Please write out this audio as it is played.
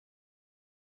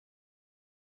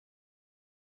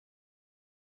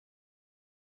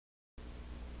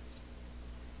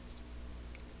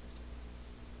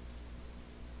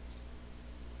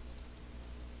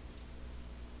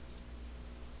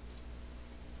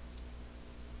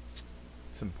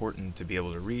It's important to be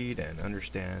able to read and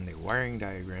understand a wiring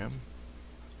diagram.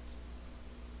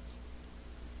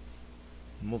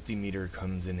 Multimeter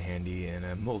comes in handy in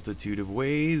a multitude of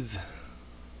ways.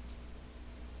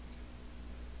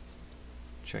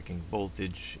 Checking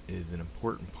voltage is an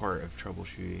important part of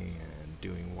troubleshooting and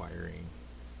doing wiring.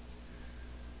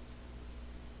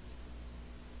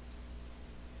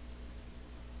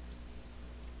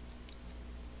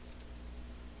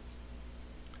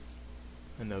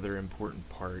 Another important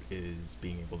part is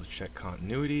being able to check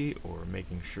continuity, or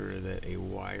making sure that a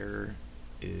wire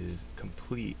is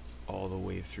complete all the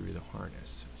way through the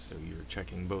harness. So you're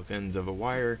checking both ends of a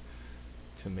wire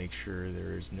to make sure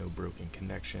there is no broken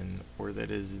connection, or that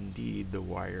is indeed the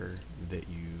wire that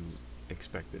you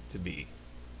expect it to be.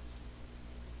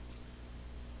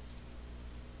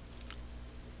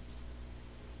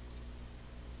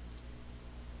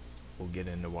 We'll get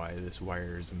into why this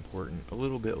wire is important a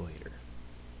little bit later.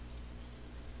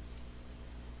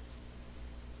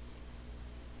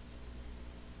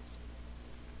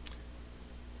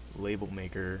 Label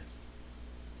maker,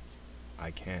 I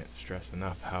can't stress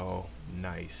enough how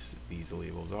nice these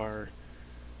labels are.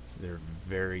 They're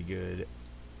very good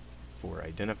for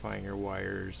identifying your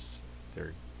wires.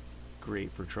 They're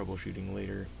great for troubleshooting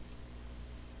later.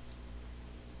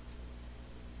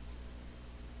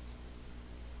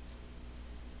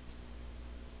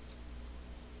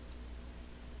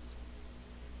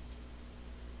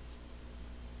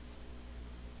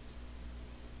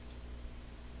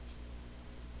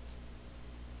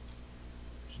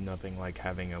 Nothing like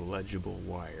having a legible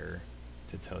wire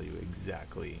to tell you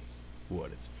exactly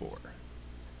what it's for.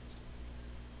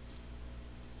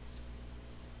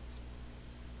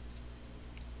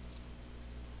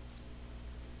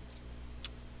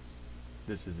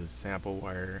 This is a sample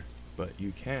wire, but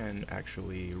you can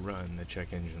actually run the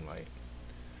check engine light.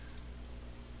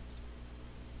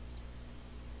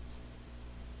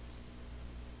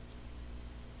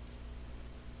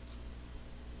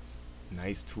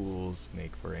 Nice tools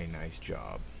make for a nice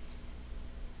job.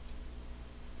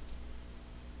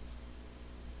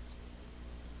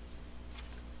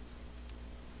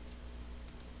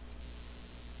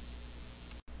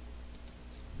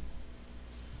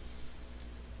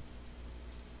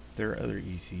 There are other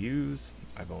ECUs.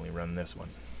 I've only run this one.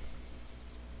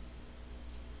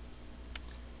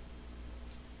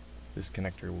 This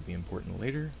connector will be important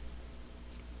later.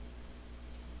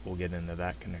 We'll get into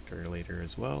that connector later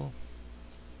as well.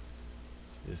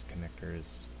 This connector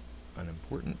is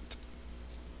unimportant.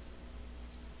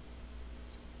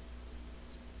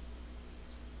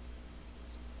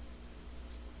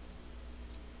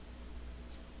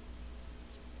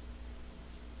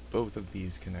 Both of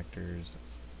these connectors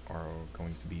are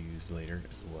going to be used later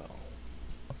as well.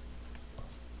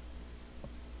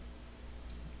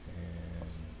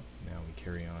 And now we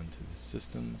carry on to the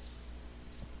systems.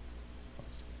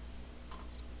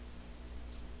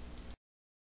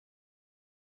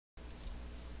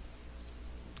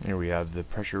 Here we have the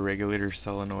pressure regulator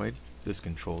solenoid. This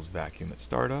controls vacuum at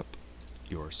startup,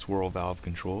 your swirl valve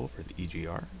control for the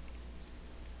EGR,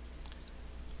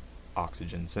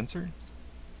 oxygen sensor,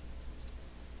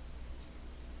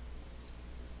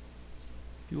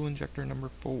 fuel injector number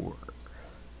 4,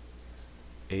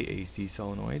 AAC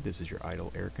solenoid. This is your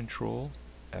idle air control.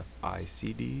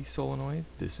 FICD solenoid.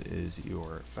 This is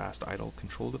your fast idle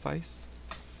control device.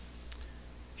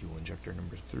 Fuel injector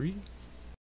number 3.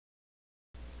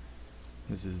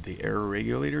 This is the air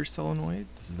regulator solenoid.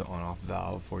 This is the on-off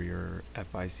valve for your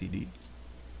FICD.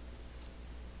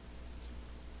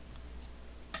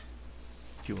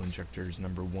 Fuel injectors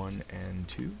number 1 and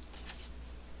 2.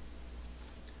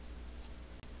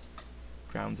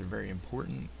 Grounds are very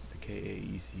important. The KA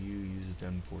ECU uses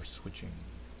them for switching.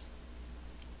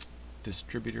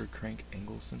 Distributor crank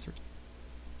angle sensor.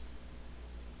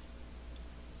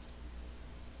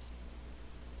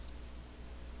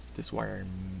 This wire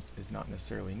is not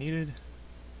necessarily needed.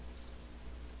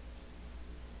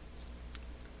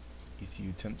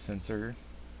 ECU temp sensor.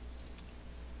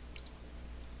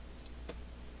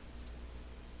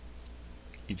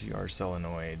 EGR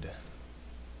solenoid.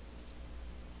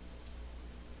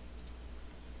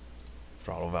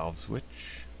 Throttle valve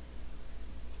switch.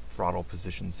 Throttle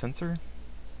position sensor.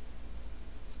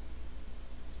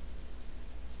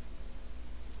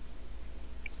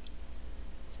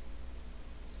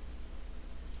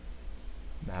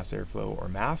 Mass airflow or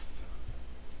MAF,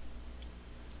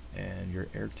 and your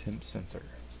air temp sensor.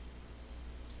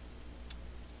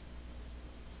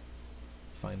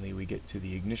 Finally, we get to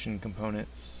the ignition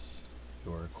components,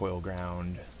 your coil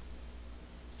ground,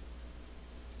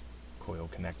 coil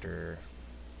connector,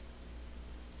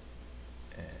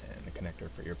 and a connector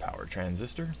for your power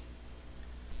transistor.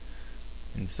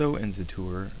 And so ends the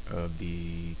tour of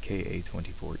the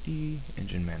KA24E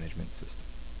engine management system.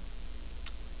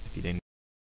 If you didn't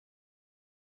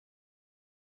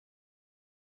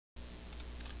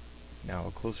Now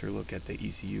a closer look at the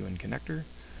ECU and connector.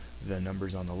 The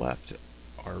numbers on the left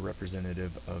are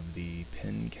representative of the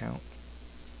pin count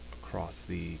across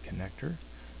the connector.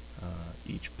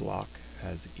 Each block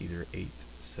has either 8,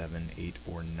 7, 8,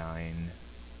 or 9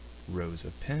 rows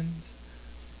of pins.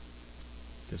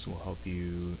 This will help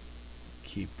you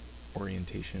keep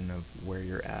orientation of where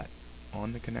you're at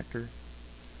on the connector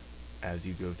as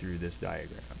you go through this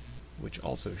diagram, which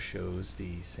also shows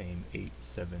the same 8,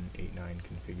 7, 8, 9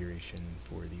 configuration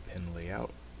for the pin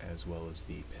layout, as well as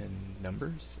the pin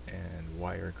numbers and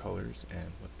wire colors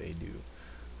and what they do.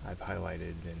 I've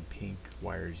highlighted in pink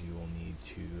wires you will need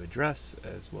to address,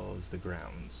 as well as the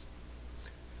grounds.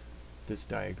 This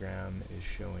diagram is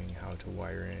showing how to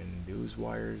wire in those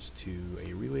wires to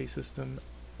a relay system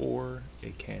or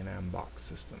a Can-Am box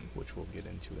system, which we'll get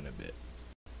into in a bit.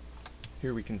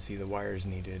 Here we can see the wires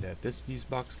needed at this fuse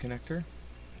box connector.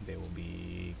 They will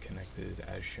be connected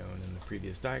as shown in the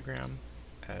previous diagram,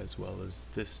 as well as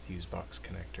this fuse box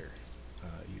connector.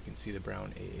 You can see the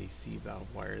brown AAC valve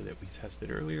wire that we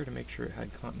tested earlier to make sure it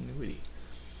had continuity.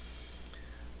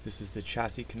 This is the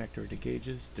chassis connector to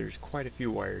gauges. There's quite a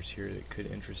few wires here that could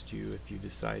interest you if you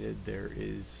decided. There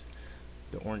is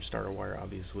the orange starter wire,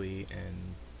 obviously, and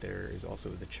there is also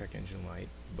the check engine light,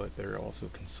 but there are also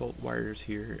consult wires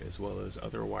here, as well as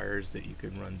other wires that you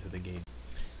could run to the gauge.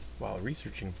 While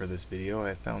researching for this video,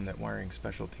 I found that Wiring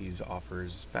Specialties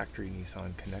offers factory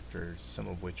Nissan connectors, some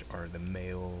of which are the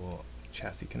male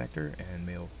chassis connector and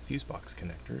male fuse box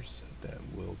connectors that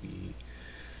will be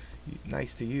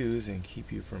nice to use and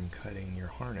keep you from cutting your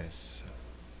harness.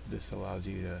 This allows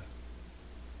you to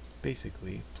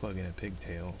basically plug in a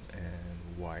pigtail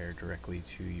and wire directly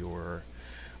to your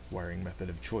wiring method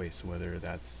of choice, whether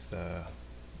that's the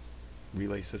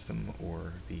relay system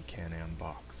or the Can-Am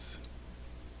box.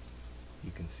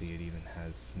 You can see it even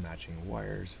has matching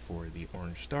wires for the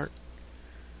orange start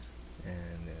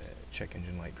and check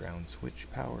engine light ground switch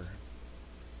power.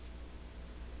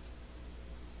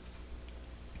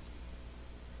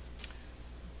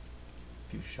 A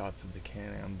few shots of the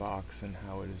Can-Am box and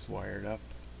how it is wired up.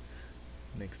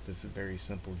 Makes this a very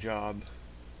simple job.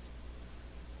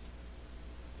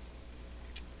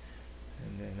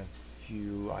 And then a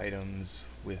few items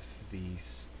with the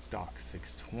stock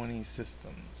 620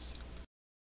 systems.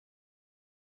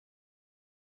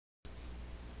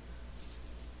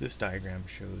 This diagram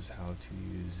shows how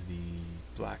to use the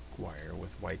black wire with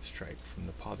white stripe from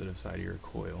the positive side of your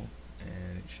coil,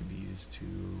 and it should be used to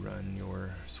run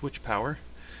your switch power,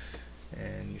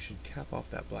 and you should cap off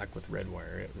that black with red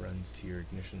wire. It runs to your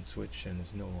ignition switch and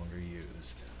is no longer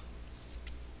used.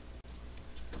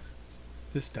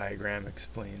 This diagram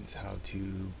explains how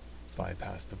to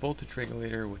bypass the voltage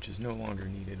regulator, which is no longer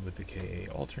needed with the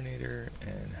KA alternator,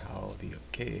 and how the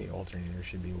KA alternator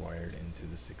should be wired into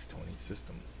the 620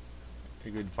 system. A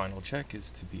good final check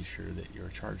is to be sure that your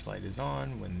charge light is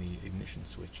on when the ignition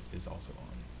switch is also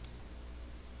on.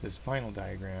 This final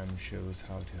diagram shows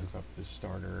how to hook up the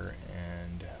starter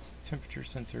and temperature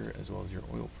sensor, as well as your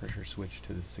oil pressure switch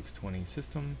to the 620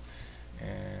 system,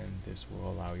 and this will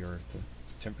allow your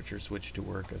temperature switch to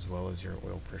work, as well as your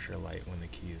oil pressure light when the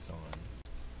key is on.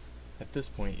 At this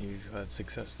point, you have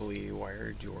successfully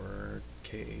wired your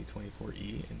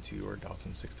KA24E into your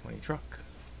Datsun 620 truck.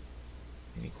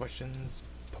 Any questions?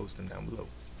 Post them down below.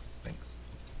 Thanks.